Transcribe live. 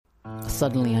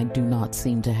Suddenly, I do not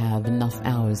seem to have enough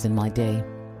hours in my day.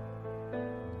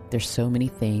 There's so many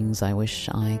things I wish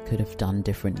I could have done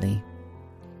differently.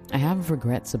 I have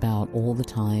regrets about all the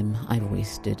time I've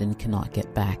wasted and cannot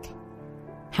get back.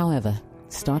 However,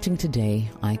 starting today,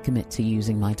 I commit to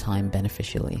using my time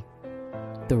beneficially.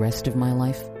 The rest of my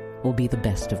life will be the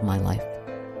best of my life.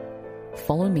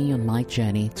 Follow me on my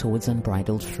journey towards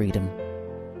unbridled freedom.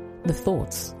 The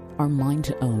thoughts are mine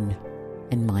to own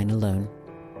and mine alone.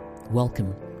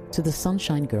 Welcome to the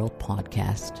Sunshine Girl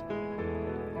podcast.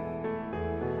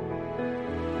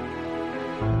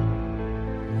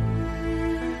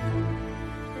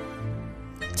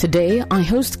 Today, I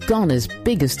host Ghana's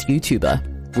biggest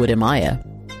YouTuber, Wodemaya.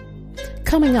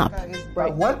 Coming up,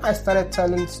 when I started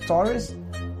telling stories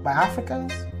by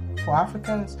Africans, for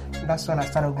Africans, that's when I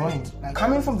started growing. Like,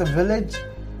 coming from the village,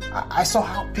 I saw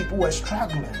how people were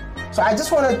struggling. So I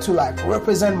just wanted to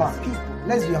represent my people.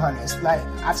 Let's be honest,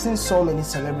 I've seen so many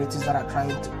celebrities that are trying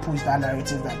to push that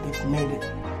narrative that they've made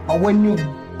it. But when you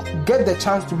get the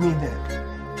chance to meet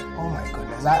them, oh my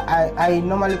goodness, I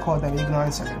normally call them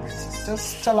ignorant celebrities.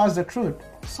 Just tell us the truth.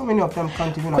 So many of them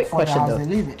can't even afford the house they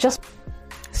live in. Just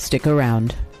stick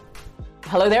around.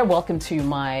 Hello there, welcome to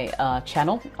my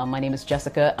channel. My name is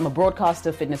Jessica. I'm a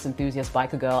broadcaster, fitness enthusiast,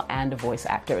 biker girl, and a voice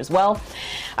actor as well.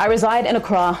 I reside in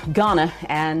Accra, Ghana,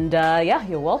 and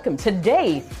you're welcome.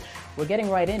 Today, we're getting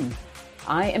right in.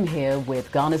 I am here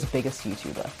with Ghana's biggest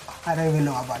YouTuber. I don't even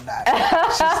know about that.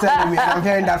 She's telling me, and I'm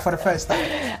hearing that for the first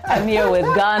time. I'm here with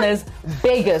Ghana's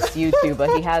biggest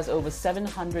YouTuber. He has over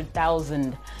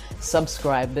 700,000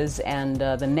 subscribers, and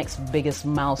the next biggest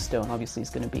milestone, obviously, is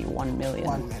going to be 1 million.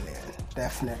 1 million.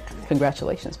 Definitely.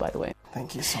 Congratulations, by the way.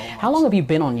 Thank you so much. How long have you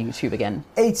been on YouTube again?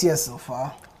 8 years so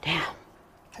far. Damn.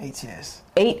 8 years.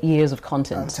 8 years of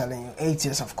content. I'm telling you, 8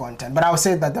 years of content. But I would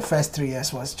say that the first 3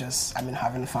 years was just,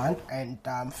 having fun. And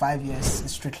 5 years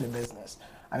is strictly business.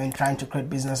 Trying to create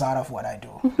business out of what I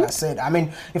do. That's it.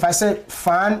 If I said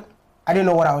fun, I didn't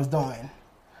know what I was doing.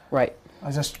 Right. I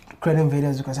was just creating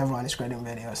videos because everyone is creating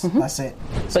videos. That's it.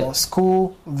 So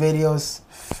school, videos,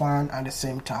 fun at the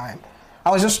same time. I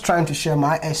was just trying to share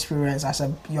my experience as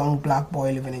a young black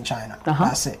boy living in China.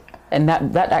 That's it. And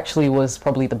that actually was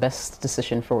probably the best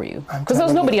decision for you. Because there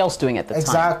was nobody else doing it at the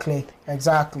time.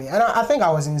 Exactly. And I think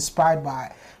I was inspired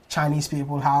by Chinese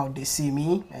people, how they see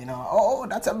me. Oh,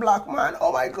 that's a black man.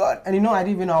 Oh my God. And I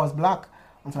didn't even know I was black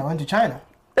until I went to China.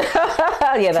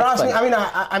 Yeah, that's Trust me.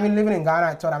 funny. Living in Ghana,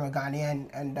 I thought I'm a Ghanaian.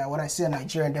 And when I see a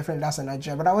Nigerian, definitely that's a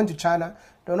Nigerian. But I went to China.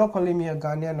 They're not calling me a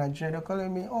Ghanaian Nigerian. They're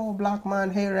calling me, oh, black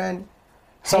man, Hayren.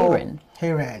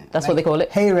 Hayren. That's what they call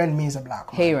it? Hayren means a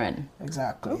black man. Hayren.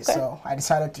 Exactly. Okay. So I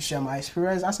decided to share my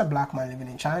experience as a black man living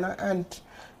in China. And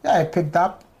I picked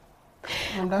up.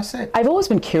 And that's it. I've always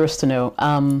been curious to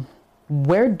know,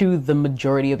 where do the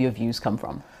majority of your views come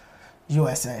from?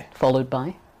 USA. Followed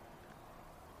by?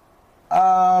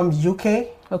 UK.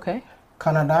 Okay.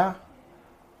 Canada.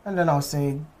 And then I'll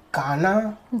say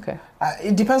Ghana. Okay.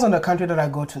 It depends on the country that I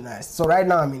go to next. So right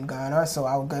now I'm in Ghana, so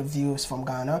I'll get views from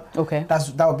Ghana. Okay.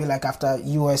 That would be after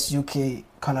US, UK,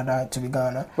 Canada to be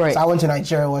Ghana. Right. So I went to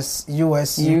Nigeria, was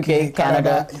US, UK,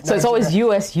 Canada. So it's always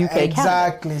US, UK, Canada.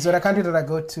 Exactly. So the country that I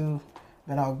go to,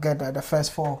 then I'll get the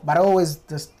first 4. But always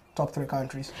the top 3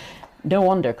 countries. No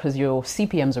wonder, because your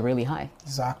CPMs are really high.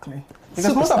 Exactly.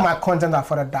 Because most of my content are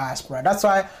for the diaspora. That's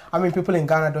why, people in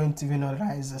Ghana don't even know that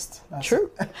I exist. That's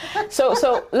true.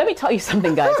 So let me tell you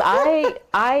something, guys.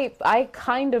 I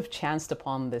kind of chanced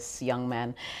upon this young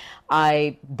man.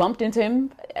 I bumped into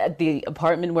him at the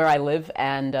apartment where I live,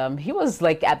 and he was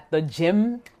at the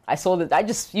gym. I saw that, I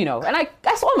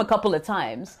saw him a couple of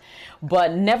times,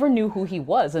 but never knew who he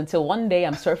was until one day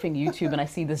I'm surfing YouTube and I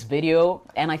see this video,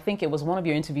 and I think it was one of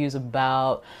your interviews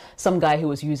about some guy who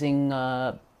was using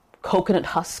coconut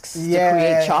husks to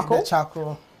create charcoal. The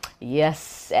charcoal.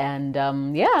 Yes, and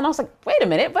and I was like, wait a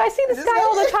minute, but I see this guy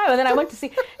all the time. And then I went to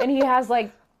see, and he has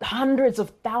hundreds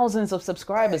of thousands of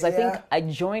subscribers. I think I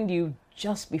joined you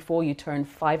just before you turned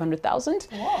 500,000.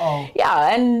 Wow.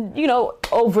 Yeah, and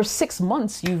over 6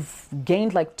 months, you've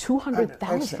gained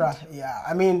 200,000. Extra,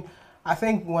 yeah. I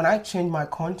think when I changed my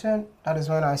content, that is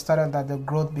when I started that the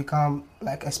growth become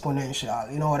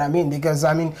exponential. You know what I mean? Because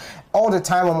all the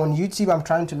time I'm on YouTube, I'm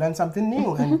trying to learn something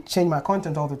new and change my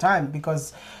content all the time.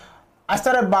 Because I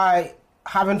started by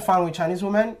having fun with Chinese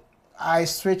women. I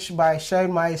switched by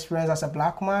sharing my experience as a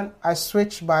black man. I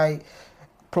switched by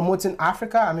promoting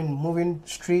Africa. Moving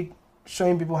street,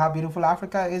 showing people how beautiful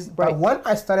Africa is. Right. But when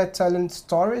I started telling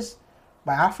stories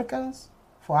by Africans,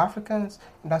 for Africans,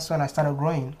 that's when I started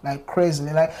growing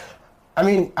crazily.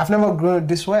 I've never grown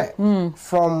this way.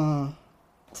 From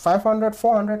 500,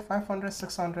 400, 500,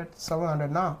 600,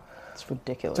 700 now. It's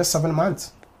ridiculous. Just 7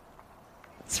 months.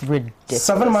 It's ridiculous.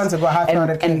 7 months ago, I had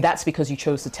 300K. And that's because you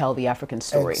chose to tell the African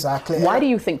story. Exactly. Why do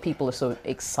you think people are so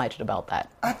excited about that?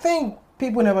 I think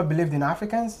people never believed in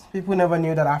Africans. People never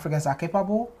knew that Africans are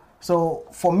capable. So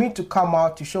for me to come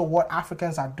out to show what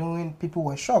Africans are doing, people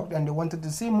were shocked and they wanted to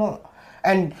see more.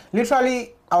 And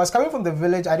literally, I was coming from the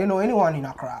village. I didn't know anyone in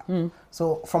Accra.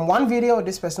 So from one video,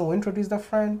 this person will introduce a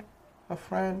friend, a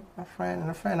friend, a friend,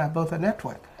 and a friend. I built a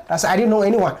network. I didn't know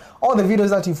anyone. All the videos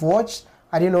that you've watched,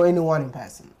 I didn't know anyone in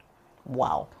person.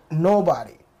 Wow.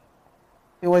 Nobody.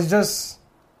 It was just,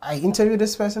 I interviewed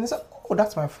this person. He said, oh,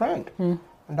 that's my friend. And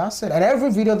that's it. And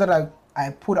every video that I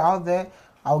put out there,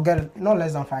 I'll get no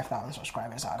less than 5,000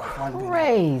 subscribers out of one video.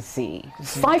 Crazy.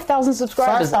 5,000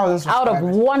 subscribers, 5,000 out of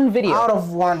one video. Out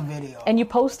of one video. And you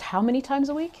post how many times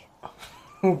a week?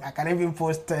 I can even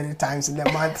post 30 times in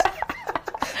a month.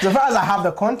 So far as I have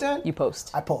the content, You post.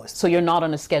 I post. So you're not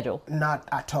on a schedule. Not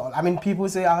at all. I mean, people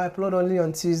say I upload only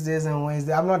on Tuesdays and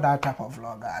Wednesdays. I'm not that type of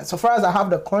vlogger. So far as I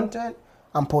have the content,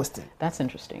 I'm posting. That's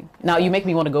interesting. Now you make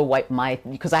me want to go wipe my,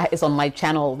 because it's on my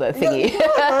channel, the thingy.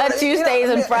 Tuesdays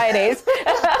and Fridays.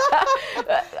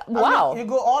 Wow. I mean, you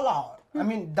go all out. I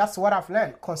mean, that's what I've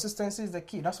learned. Consistency is the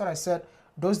key. That's what I said.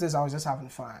 Those days I was just having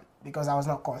fun because I was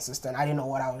not consistent. I didn't know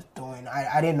what I was doing.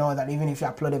 I didn't know that even if you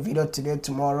upload a video today,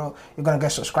 tomorrow, you're going to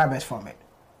get subscribers from it.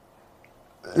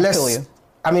 I feel you.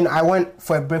 I mean, I went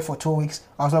for a break for 2 weeks.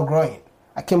 I was not growing.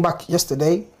 I came back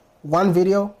yesterday, one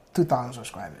video, 2,000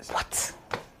 subscribers. What?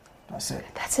 That's it.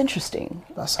 That's interesting.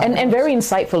 That's how and very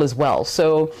insightful as well.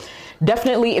 So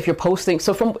definitely if you're posting,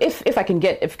 so from if I can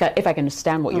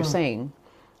understand what you're saying,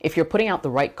 if you're putting out the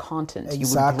right content, you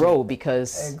would grow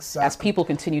because as people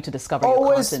continue to discover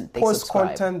your content, they post subscribe.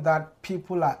 content that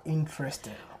people are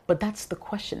interested. But that's the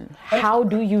question. How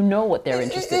do you know what they're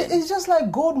interested in? It's just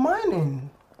like gold mining.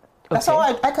 That's how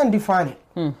I can define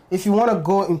it. If you want to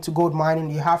go into gold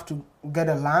mining, you have to get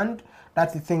a land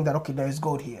that you think that, okay, there is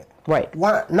gold here. Right.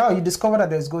 Now you discover that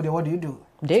there's gold here, what do?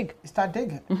 Dig. You start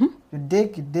digging. You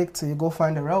dig till you go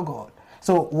find the real gold.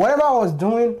 So whatever I was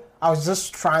doing, I was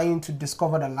just trying to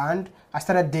discover the land. I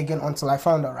started digging until I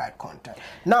found the right content.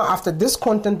 Now, after this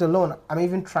content alone, I'm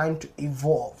even trying to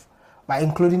evolve by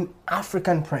including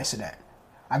African president.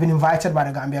 I've been invited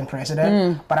by the Gambian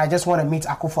president, but I just want to meet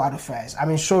Akufo-Addo first. I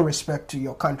mean, show respect to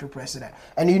your country president.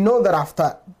 And you know that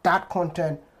after that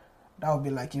content, that would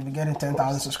be like you'll be getting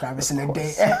 10,000 subscribers in a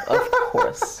day. Of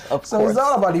course. So it's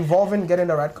all about evolving, getting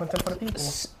the right content for the people.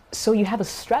 So you have a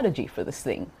strategy for this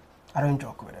thing. I don't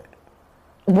joke with it.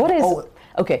 What is...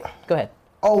 Okay, go ahead.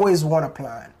 Always want to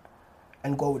plan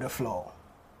and go with the flow.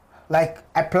 Like,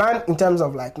 I plan in terms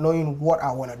of like knowing what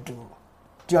I want to do.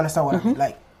 Do you understand what I mean?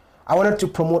 Like, I wanted to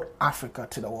promote Africa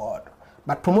to the world.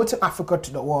 But promoting Africa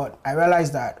to the world, I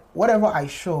realized that whatever I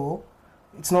show,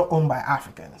 it's not owned by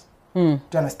Africans. Do you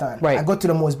understand? Right. I go to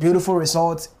the most beautiful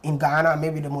resorts in Ghana,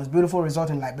 maybe the most beautiful resort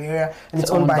in Liberia, and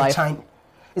it's owned by China.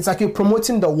 It's like you're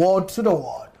promoting the world to the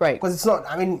world. Right. Because it's not,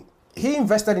 I mean, he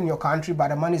invested in your country, but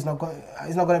the money is not going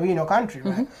to be in your country,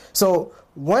 right? So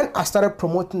when I started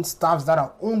promoting stuffs that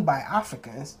are owned by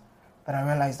Africans, then I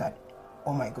realized that,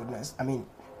 oh my goodness, I mean,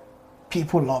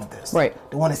 people love this. Right.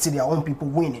 They want to see their own people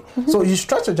winning. So you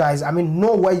strategize, I mean,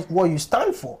 know what you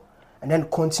stand for, and then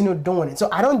continue doing it. So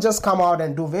I don't just come out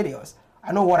and do videos.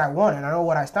 I know what I want and I know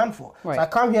what I stand for. Right. So I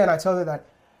come here and I tell you that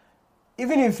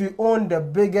even if you own the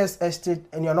biggest estate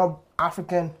and you're not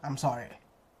African, I'm sorry.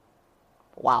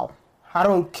 Wow. I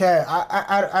don't care.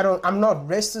 I'm not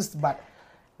racist, but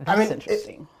That's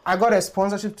interesting. I got a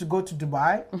sponsorship to go to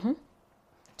Dubai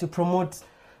to promote.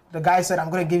 The guy said, I'm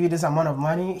going to give you this amount of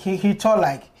money. He thought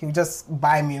like he would just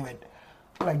buy me with.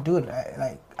 I'm like, dude,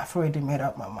 I've already made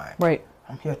up my mind. Right.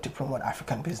 I'm here to promote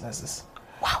African businesses.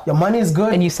 Wow. Your money is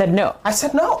good. And you said no. I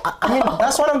said no. I mean,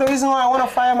 that's one of the reasons why I want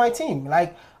to fire my team.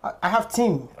 Like, I have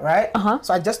team, right?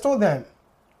 So I just told them,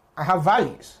 I have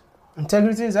values.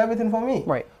 Integrity is everything for me.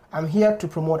 Right. I'm here to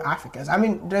promote Africans. I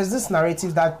mean, there's this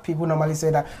narrative that people normally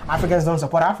say that Africans don't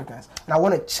support Africans. And I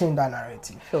want to change that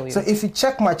narrative. Feel you. So if you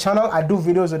check my channel, I do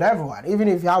videos with everyone. Even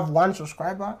if you have one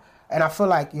subscriber and I feel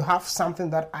like you have something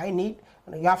that I need,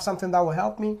 you have something that will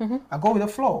help me, I go with the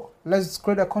flow. Let's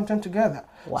create a content together.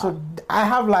 Wow. So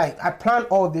I plan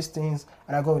all these things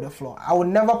and I go with the flow. I would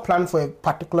never plan for a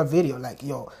particular video like,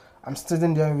 yo, I'm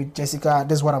sitting there with Jessica,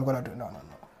 this is what I'm going to do. No.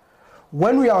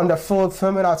 When we are on the field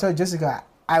filming, I'll tell Jessica,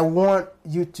 I want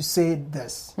you to say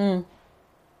this. I'm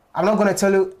not going to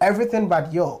tell you everything,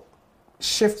 but yo,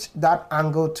 shift that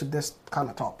angle to this kind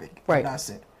of topic. Right. That's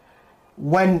it.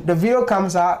 When the video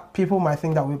comes out, people might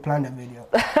think that we planned the video.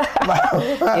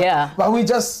 Yeah. But we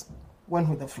just went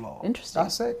with the flow. Interesting.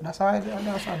 That's it. That's how I do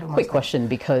my Quick stuff. question,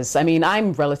 because I mean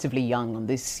I'm relatively young on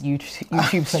this YouTube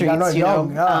streets. You're not you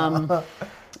young, know,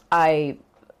 yeah.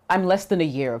 I'm less than a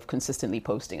year of consistently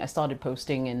posting. I started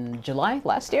posting in July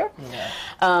last year.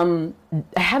 Yeah.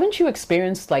 Haven't you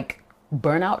experienced like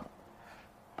burnout?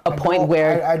 A I point do,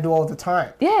 where I do all the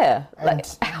time. yeah, And like,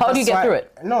 how do you that's get why- through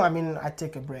it? No, I mean I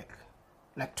take a break,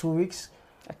 like 2 weeks.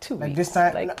 2 Like weeks. this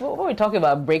time- Like what we're talking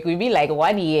about break, we'd be like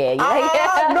 1 year. You're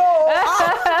like, No.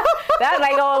 that's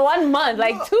like 1 month,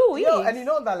 like 2 weeks. Yo, and you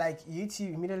know that like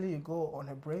YouTube, immediately you go on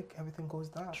a break, everything goes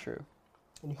down. True.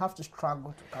 And you have to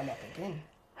struggle to come up again.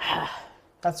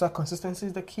 That's why consistency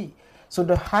is the key. So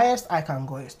the highest I can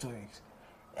go is 2 weeks.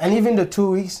 And even the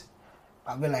 2 weeks,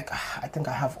 I'll be like, I think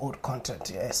I have old content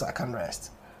here, so I can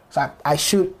rest. So I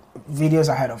shoot videos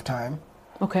ahead of time,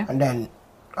 Okay. and then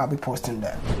I'll be posting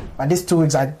them. But these 2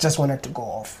 weeks, I just wanted to go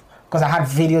off because I had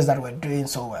videos that were doing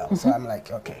so well. So I'm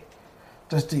like, okay,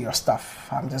 just do your stuff.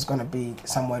 I'm just going to be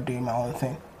somewhere doing my own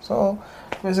thing. So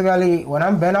basically, when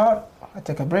I'm burnt out, I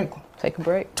take a break. Take a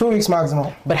break. 2 weeks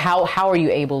maximum. But how are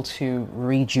you able to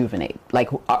rejuvenate? Like,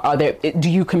 are there? Do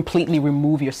you completely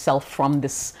remove yourself from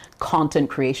this content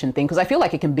creation thing? Because I feel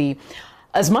like it can be,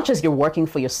 as much as you're working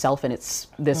for yourself and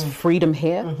there's freedom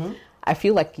here. I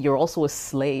feel like you're also a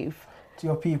slave. To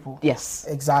your people. Yes.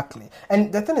 Exactly.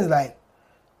 And the thing is, like,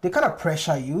 they kind of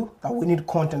pressure you that we need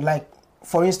content. Like,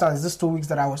 for instance, this 2 weeks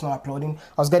that I was not uploading,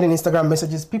 I was getting Instagram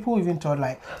messages. People even thought,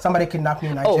 like, somebody kidnapped me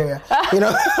in Nigeria. You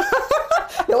know?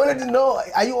 They wanted to know,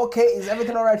 are you okay? Is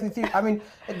everything all right with you? I mean,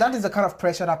 that is the kind of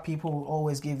pressure that people will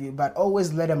always give you, but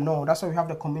always let them know. That's why we have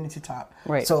the community tab.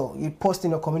 Right. So you post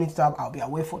in your community tab, I'll be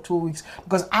away for 2 weeks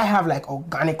because I have like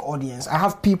organic audience. I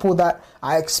have people that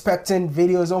are expecting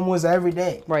videos almost every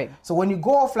day. Right. So when you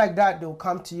go off like that, they'll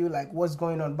come to you like, what's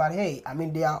going on? But hey, I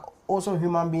mean, they are also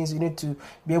human beings. You need to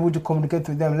be able to communicate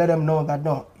with them, let them know that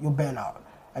no, you burn out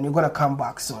and you're going to come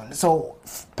back soon. So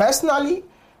personally,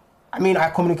 I mean, I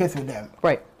communicate with them.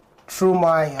 Right. Through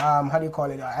my, how do you call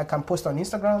it? I can post on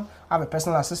Instagram. I have a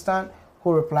personal assistant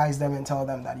who replies them and tell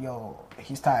them that, yo,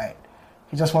 he's tired.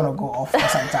 He just want to go off for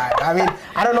some time. I mean,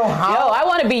 I don't know how. Yo, I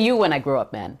want to be you when I grow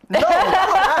up, man. No.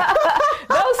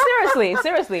 No,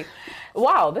 seriously.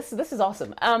 Wow, this is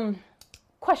awesome.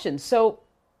 Question. So,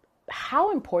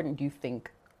 how important do you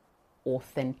think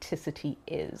authenticity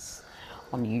is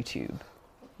on YouTube?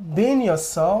 Being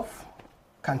yourself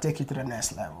can take you to the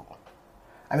next level.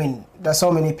 I mean, there's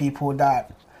so many people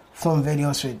that film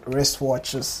videos with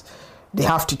wristwatches. They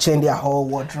have to change their whole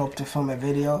wardrobe to film a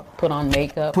video. Put on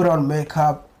makeup. Put on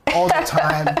makeup all the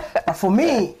time. But for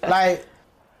me, like,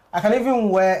 I can even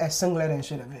wear a singlet and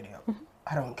shoot a video.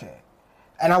 I don't care.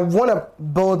 And I want to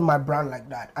build my brand like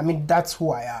that. I mean, that's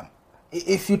who I am.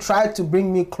 If you try to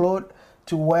bring me clothes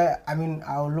to wear, I mean,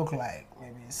 I'll look like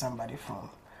maybe somebody from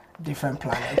different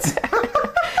planets.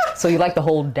 So you like the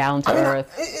whole down to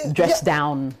earth, dress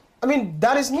down. I mean,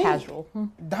 that is me. Casual.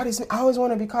 That is me. I always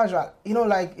want to be casual. You know,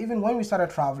 like, even when we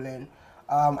started traveling,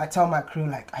 I tell my crew,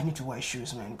 like, I need to wear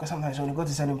shoes, man. Because sometimes when you go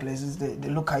to certain places, they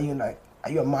look at you like,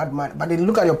 are you a madman? But they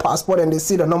look at your passport and they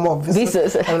see the number of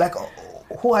visitors. And they're like, oh,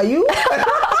 who are you?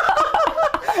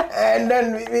 And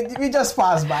then we just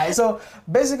pass by. So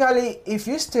basically, if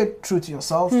you stay true to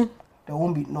yourself, there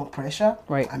won't be no pressure.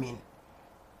 Right. I mean,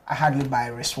 I hardly buy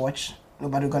a wristwatch.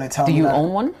 Nobody's going to tell me Do you that.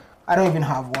 own one? I don't even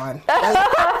have one.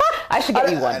 I should get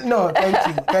you one. No,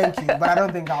 thank you. But I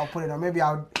don't think I'll put it on. Maybe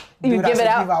I'll You do give it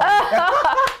out? giveaway.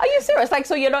 Are you serious? Like,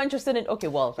 so you're not interested in? Okay,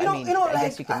 well, I like,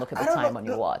 guess you can look at the I don't time know. on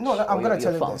your watch. No, I'm or gonna your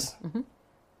tell you phone. this.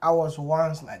 I was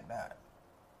once like that.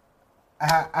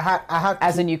 I had.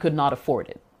 As in, you could not afford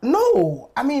it.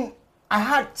 No, I mean, I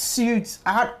had suits,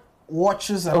 I had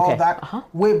watches and all Okay, that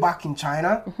way back in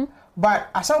China. But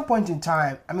at some point in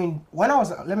time, I mean,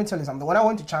 let me tell you something. When I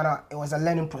went to China, it was a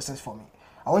learning process for me.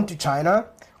 I went to China,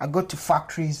 I go to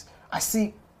factories, I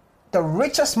see the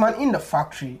richest man in the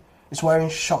factory is wearing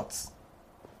shorts.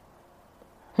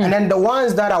 And then the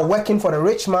ones that are working for the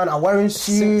rich man are wearing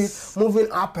suits, moving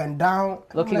up and down.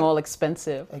 Looking all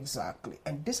expensive. Exactly.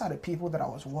 And these are the people that I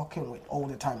was working with all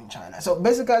the time in China. So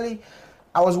basically,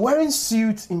 I was wearing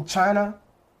suits in China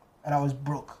and I was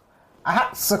broke. I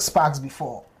had 6 packs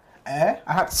before. I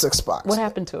had 6 packs. What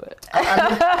happened to it?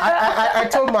 I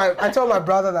told my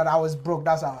brother that I was broke.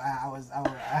 That's how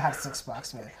I had 6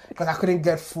 packs, man. Because I couldn't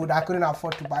get food. I couldn't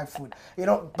afford to buy food. You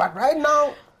know, but right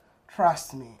now,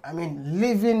 trust me. I mean,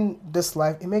 living this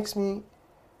life, it makes me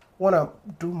want to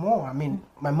do more. I mean,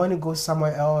 my money goes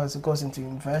somewhere else. It goes into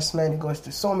investment. It goes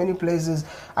to so many places.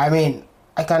 I mean,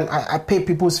 I pay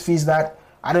people's fees that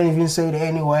I don't even say it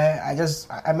anywhere.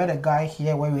 I met a guy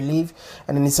here where we live,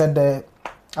 and then he said that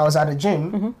I was at the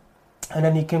gym, And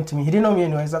then he came to me. He didn't know me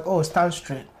anyway. He's like, oh, stand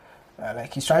straight.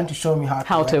 Like he's trying to show me how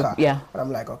to work out. yeah. But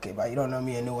I'm like, okay, but you don't know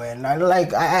me anyway. And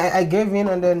I gave in,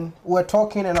 and then we're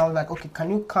talking, and I was like, okay, can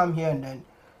you come here and then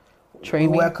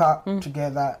train me? Work out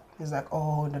together? He's like,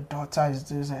 oh, the daughter is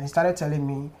this, and he started telling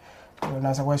me. And I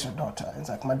was like, where's your daughter? It's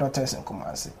like, my daughter is in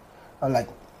Kumasi. I'm like,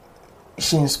 is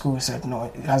she in school? He said,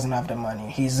 no, he doesn't have the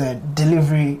money. He's a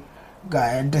delivery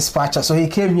guy, a dispatcher. So he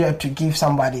came here to give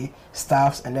somebody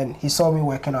stuff, and then he saw me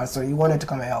working out, so he wanted to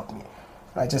come and help me.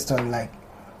 And I just told him, like,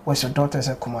 where's your daughter? I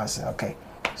said, Kumasi. Okay.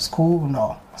 School?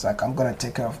 No. It's like, I'm going to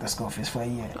take care of the school fees for a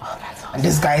year. Oh, that's awesome. And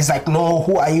this guy is like, no,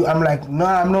 who are you? I'm like, no,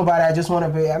 I'm nobody. I just want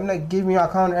to pay. I'm like, give me your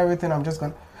account, everything. I'm just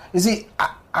going to. You see,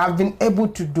 I've been able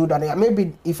to do that.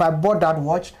 Maybe if I bought that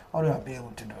watch, I would have been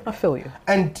able to do that. I feel you.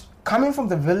 And coming from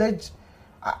the village,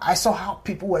 I saw how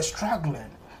people were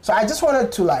struggling. So I just wanted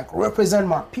to like represent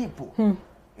my people. You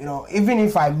know, even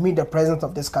if I meet the president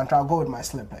of this country, I'll go with my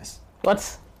slippers.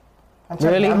 What?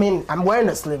 Really? I mean, I'm wearing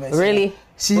the slippers. Really?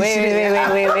 Wait,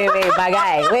 my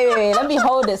guy. Wait. Let me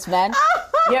hold this, man.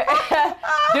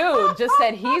 Dude just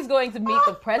said he's going to meet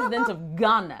the president of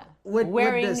Ghana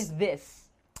wearing this.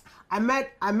 I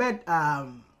met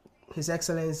His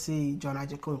Excellency John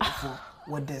Ajako before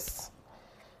with this.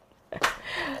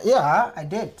 Yeah, I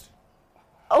did.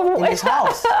 Oh, in his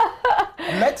house.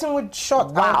 I met him with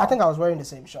shorts. Wow. I think I was wearing the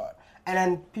same short. And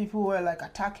then people were like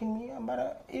attacking me.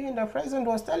 But even the president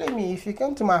was telling me, if you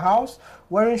came to my house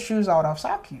wearing shoes, I would have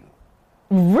sacked you.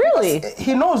 Really? Because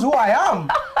he knows who I am.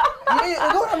 You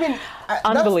know what I mean?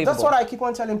 Unbelievable. That's what I keep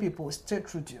on telling people. Stay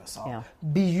true to yourself. Yeah.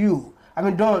 Be you. I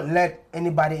mean, don't let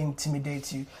anybody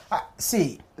intimidate you.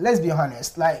 See, let's be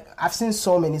honest. Like, I've seen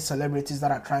so many celebrities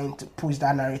that are trying to push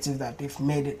that narrative that they've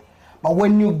made it. But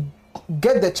when you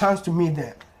get the chance to meet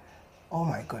them, oh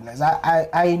my goodness.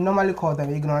 I normally call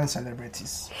them ignorant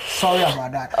celebrities. Sorry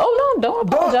about that. Oh no, don't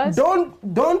apologize.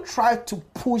 Don't try to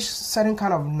push certain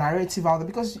kind of narrative out there,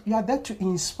 because you are there to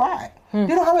inspire. You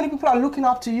know how many people are looking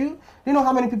up to you? You know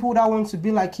how many people that want to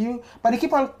be like you? But you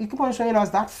keep on showing us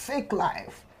that fake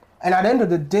life. And at the end of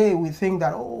the day, we think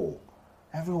that, oh,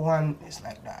 everyone is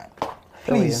like that.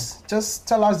 Please, just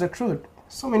tell us the truth.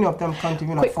 So many of them can't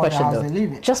even afford the house they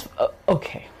live in. Just,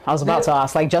 okay. I was about to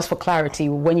ask, like, just for clarity,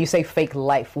 when you say fake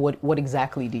life, what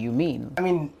exactly do you mean? I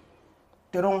mean,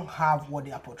 they don't have what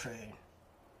they are portraying.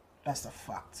 That's the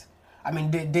fact. I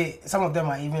mean, some of them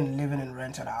are even living in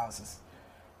rented houses.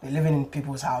 They're living in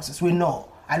people's houses. We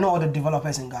know. I know all the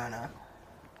developers in Ghana.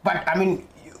 But, I mean,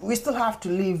 we still have to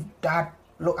leave that.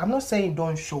 Look, I'm not saying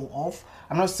don't show off.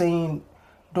 I'm not saying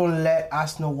don't let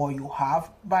us know what you have.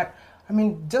 But, I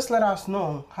mean, just let us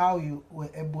know how you were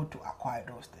able to acquire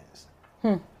those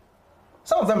things.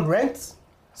 Some of them rent.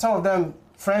 Some of them,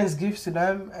 friends gives to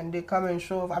them, and they come and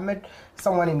show off. I met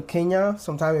someone in Kenya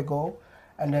some time ago,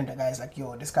 and then the guy's like,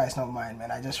 yo, this guy's not mine,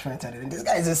 man. I just rented it. And this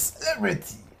guy is a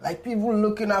celebrity. Like, people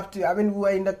looking up to you. I mean, we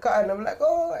were in the car, and I'm like,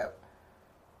 oh.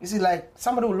 You see, like,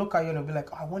 somebody will look at you and be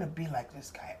like, oh, I want to be like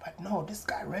this guy. But no, this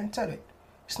guy rented it.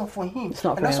 It's not for him. It's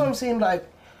not for and that's him. what I'm saying, like,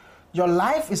 your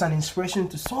life is an inspiration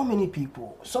to so many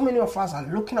people. So many of us are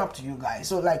looking up to you guys.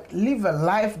 So, like, live a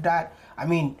life that, I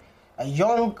mean, a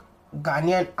young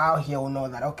Ghanaian out here will know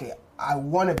that, okay, I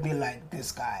want to be like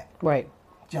this guy. Right.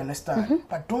 Do you understand?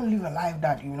 But don't live a life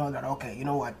that you know that, okay, you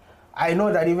know what? I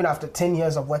know that even after 10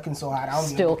 years of working so hard, I'll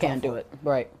Still can't do it.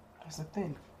 Right. That's the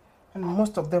thing. And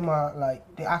most of them are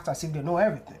like, they act as if they know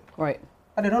everything. Right.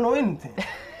 But they don't know anything.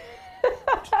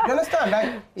 You understand?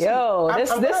 Like, yo, this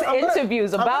interview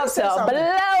is about to blow up.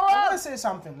 I'm going to say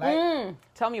something. Like,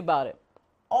 tell me about it.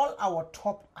 all our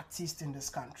top artists in this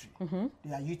country,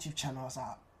 their YouTube channels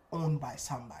are owned by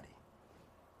somebody.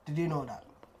 Did you know that?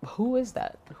 Who is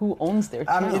that? Who owns their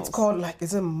channels? It's called, like,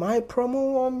 is it My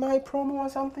Promo or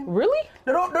something? Really?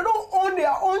 They don't own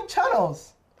their own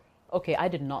channels. Okay, I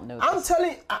did not know I'm this.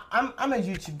 telling you, I'm a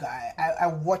YouTube guy. I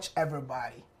watch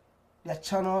everybody. Their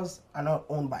channels are not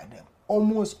owned by them.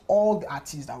 Almost all the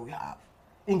artists that we have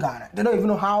in Ghana, they don't even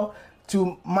know how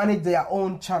to manage their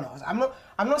own channels. I'm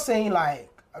not saying, like,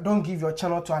 don't give your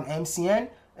channel to an MCN.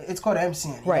 It's called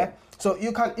MCN. Right. Yeah? So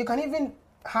you can even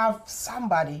have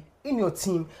somebody in your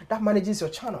team that manages your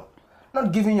channel.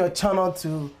 Not giving your channel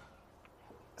to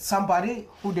somebody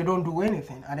who they don't do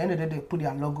anything. At the end of the day, they put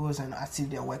their logos and as if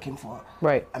they're working for.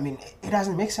 Right. I mean, it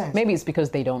doesn't make sense. Maybe it's because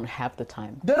they don't have the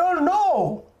time. They don't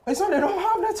know. It's not they don't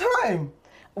have the time.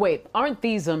 Wait, aren't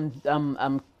these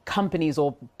companies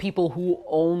or people who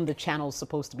own the channels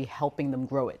supposed to be helping them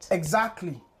grow it?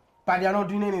 Exactly. But they're not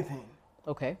doing anything.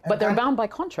 Okay. But they're bound by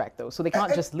contract, though, so they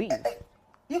can't just leave.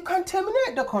 You can't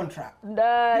terminate the contract.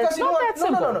 It's not that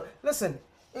simple. No. Listen,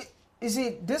 you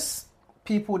see, these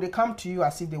people, they come to you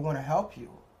as if they want to help you.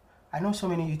 I know so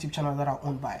many YouTube channels that are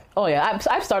owned by. Oh yeah,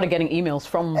 I've started getting emails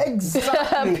from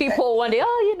people one day.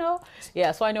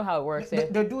 Yeah. So I know how it works.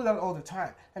 They do that all the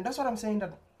time, and that's what I'm saying.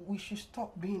 That we should stop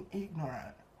being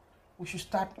ignorant. We should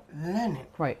start learning.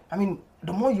 Right. I mean,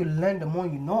 the more you learn, the more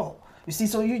you know. You see,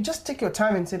 so you just take your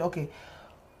time and say, okay,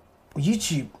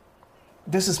 YouTube,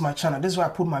 this is my channel. This is where I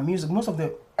put my music.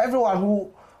 Everyone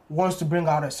who wants to bring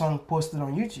out a song posted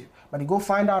on YouTube, but you go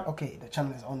find out, okay, the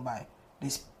channel is owned by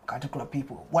these particular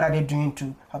people. What are they doing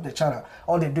to help the channel?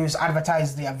 All they do is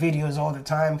advertise their videos all the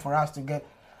time for us to get.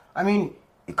 I mean,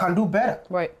 you can do better.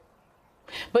 Right.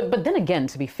 But then again,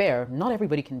 to be fair, not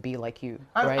everybody can be like you,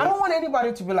 right? I don't want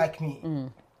anybody to be like me. Do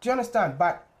you understand?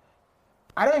 But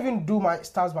I don't even do my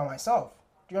styles by myself.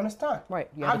 Do you understand? Right.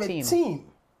 You I have have a a team.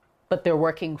 team. But they're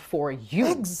working for you.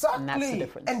 Exactly. And that's the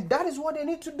difference. And that is what they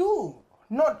need to do.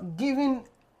 Not giving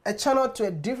a channel to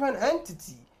a different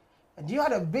entity. And you are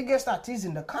the biggest artist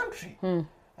in the country. And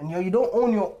you don't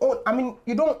own your own. I mean,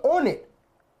 you don't own it.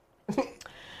 I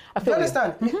Do feel you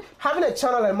understand? Having a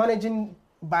channel and managing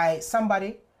by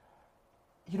somebody,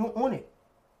 you don't own it.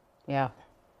 Yeah.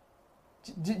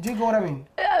 Do you get what I mean?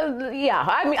 Yeah,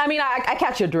 I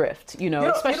catch your drift,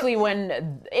 especially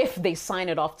when if they sign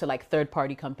it off to like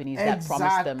third-party companies that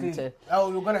promise them to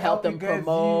you're gonna help them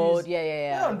promote. Views.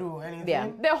 Yeah. They don't do anything. Yeah,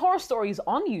 there are horror stories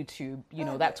on YouTube,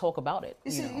 that talk about it.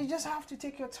 You see, you just have to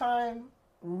take your time,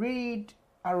 read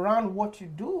around what you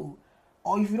do.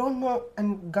 Or if you don't know,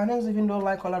 and Ghanaians even don't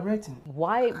like collaborating.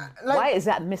 Why is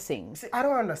that missing? See, I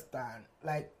don't understand.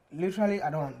 Like, literally,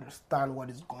 I don't understand what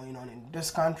is going on in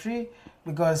this country.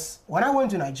 Because when I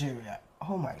went to Nigeria,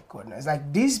 oh my goodness,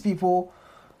 like these people,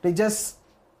 they just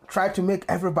try to make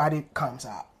everybody comes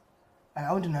out. And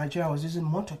I went to Nigeria, I was using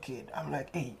Motorcade. I'm like,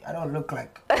 hey, I don't look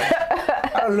like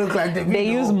the video.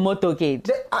 They use Motorcade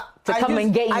to come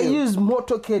and get you. I use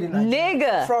Motorcade in Nigeria.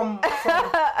 Nigga. From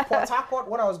Port Harcourt,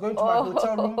 when I was going to my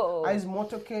hotel room, I used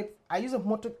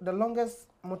Motorcade. The longest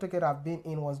Motorcade I've been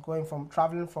in was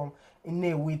traveling from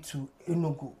Inewi to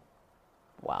Enugu.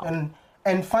 Wow.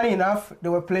 And funny enough, they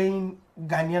were playing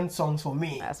Ghanaian songs for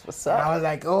me. That's what's up. And I was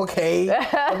like, okay.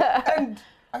 and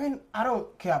I mean, I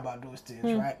don't care about those things,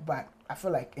 right? But I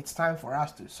feel like it's time for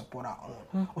us to support our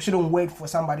own. We shouldn't wait for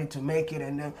somebody to make it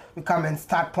and then we come and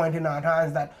start pointing our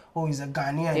hands that, oh, he's a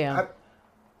Ghanaian. Yeah.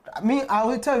 I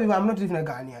will tell you, I'm not even a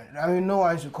Ghanaian. I mean, no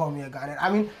one should call me a Ghanaian.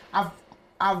 I mean,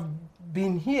 I've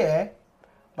been here,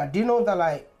 but do you know that,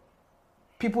 like,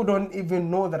 people don't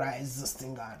even know that I exist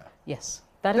in Ghana? Yes,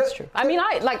 that is true. I mean,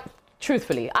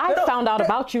 truthfully, I found out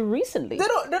about you recently. They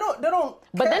don't.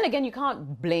 But then again, you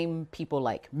can't blame people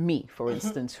like me, for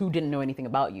instance, who didn't know anything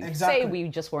about you. Exactly. Say we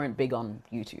just weren't big on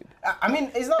YouTube. I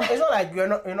mean, it's not like you're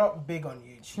not big on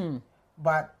YouTube.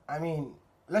 But I mean,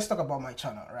 let's talk about my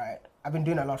channel, right? I've been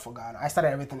doing a lot for Ghana. I started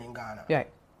everything in Ghana. Right.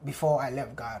 Before I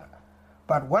left Ghana.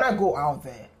 But when I go out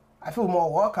there, I feel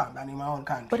more welcome than in my own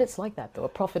country. But it's like that, though. A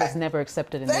prophet is never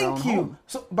accepted in their own home. Thank you.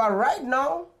 So, but right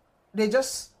now, they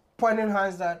just pointing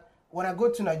hands that when I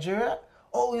go to Nigeria,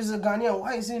 oh, he's a Ghanaian.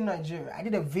 Why is he in Nigeria? I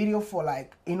did a video for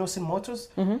like Innocent Motors,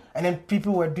 and then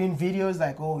people were doing videos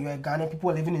like, oh, you're a Ghanaian.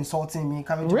 People were even insulting me,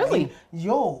 coming to Really? me.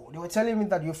 Yo, they were telling me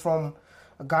that you're from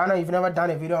Ghana. You've never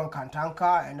done a video on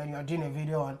Kantanka, and then you're doing a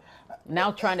video on.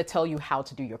 Now trying to tell you how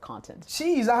to do your content.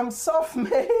 Jeez, I'm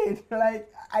self-made.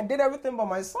 Like, I did everything by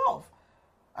myself.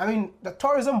 I mean, the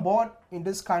tourism board in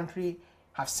this country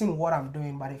have seen what I'm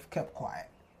doing, but they've kept quiet.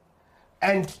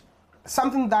 And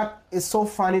something that is so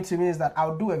funny to me is that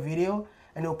I'll do a video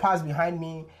and they'll pass behind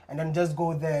me and then just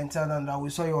go there and tell them that we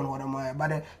saw you on Wadamaya.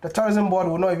 But the tourism board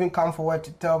will not even come forward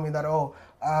to tell me that, oh,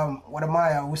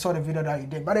 Wadamaya, we saw the video that you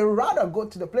did. But they would rather go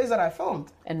to the place that I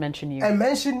filmed. And mention you. And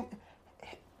mention,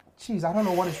 geez, I don't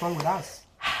know what is wrong with us.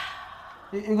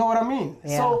 You know what I mean?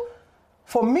 Yeah. So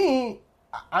for me,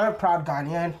 I'm a proud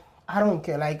Ghanaian. I don't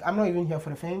care. Like, I'm not even here for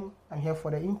the fame. I'm here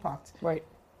for the impact. Right.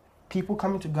 People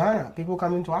coming to Ghana, people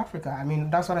coming to Africa. I mean,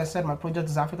 that's what I said. My project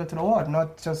is Africa to the world,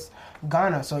 not just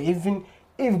Ghana. So even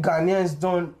if Ghanaians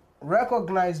don't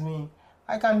recognize me,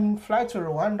 I can fly to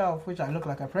Rwanda, of which I look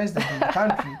like a president in the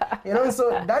country.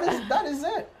 So that is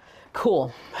it.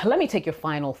 Cool. Let me take your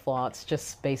final thoughts.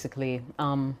 Just basically,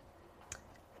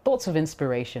 thoughts of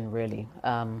inspiration, really,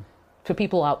 for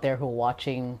people out there who are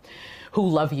watching, who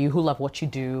love you, who love what you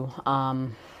do.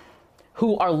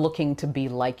 Who are looking to be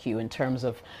like you in terms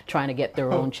of trying to get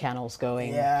their own channels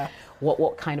going. Yeah.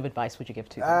 What kind of advice would you give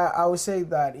to them? I would say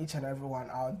that each and everyone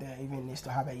out there even needs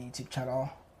to have a YouTube channel.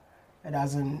 It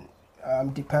doesn't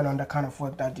depend on the kind of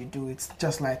work that you do. It's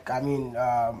just like, having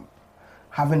a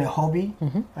hobby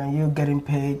and you getting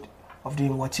paid of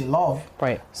doing what you love.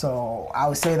 Right. So I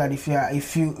would say that if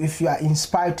you are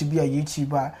inspired to be a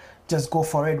YouTuber, just go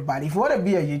for it. But if you want to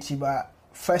be a YouTuber,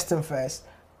 first and first,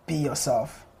 be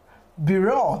yourself. Be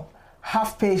real.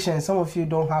 Have patience. Some of you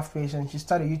don't have patience. You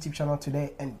start a YouTube channel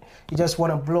today and you just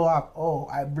want to blow up. Oh,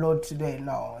 I blowed today.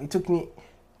 No, it took me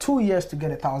 2 years to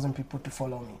get 1,000 people to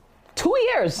follow me. 2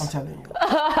 years? I'm telling you.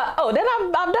 Oh, then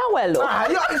I've done well, though.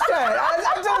 You understand?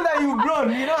 I'm telling that you've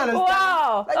grown. You don't understand.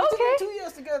 Wow. Like, it took Okay. me 2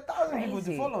 years to get 1,000 people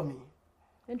to follow me.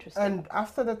 Interesting. And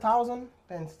after the 1,000,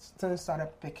 then things started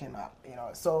picking up,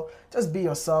 So just be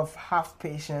yourself, have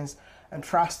patience, and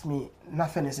trust me,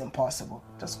 nothing is impossible.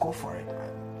 Just go for it,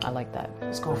 man. I like that.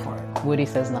 Just go for it. Woody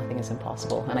says nothing is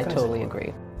impossible, and I totally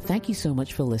agree. Thank you so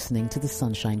much for listening to the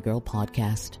Sunshine Girl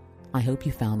podcast. I hope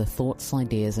you found the thoughts,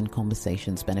 ideas, and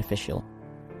conversations beneficial.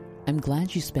 I'm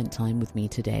glad you spent time with me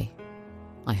today.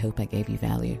 I hope I gave you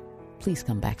value. Please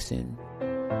come back soon.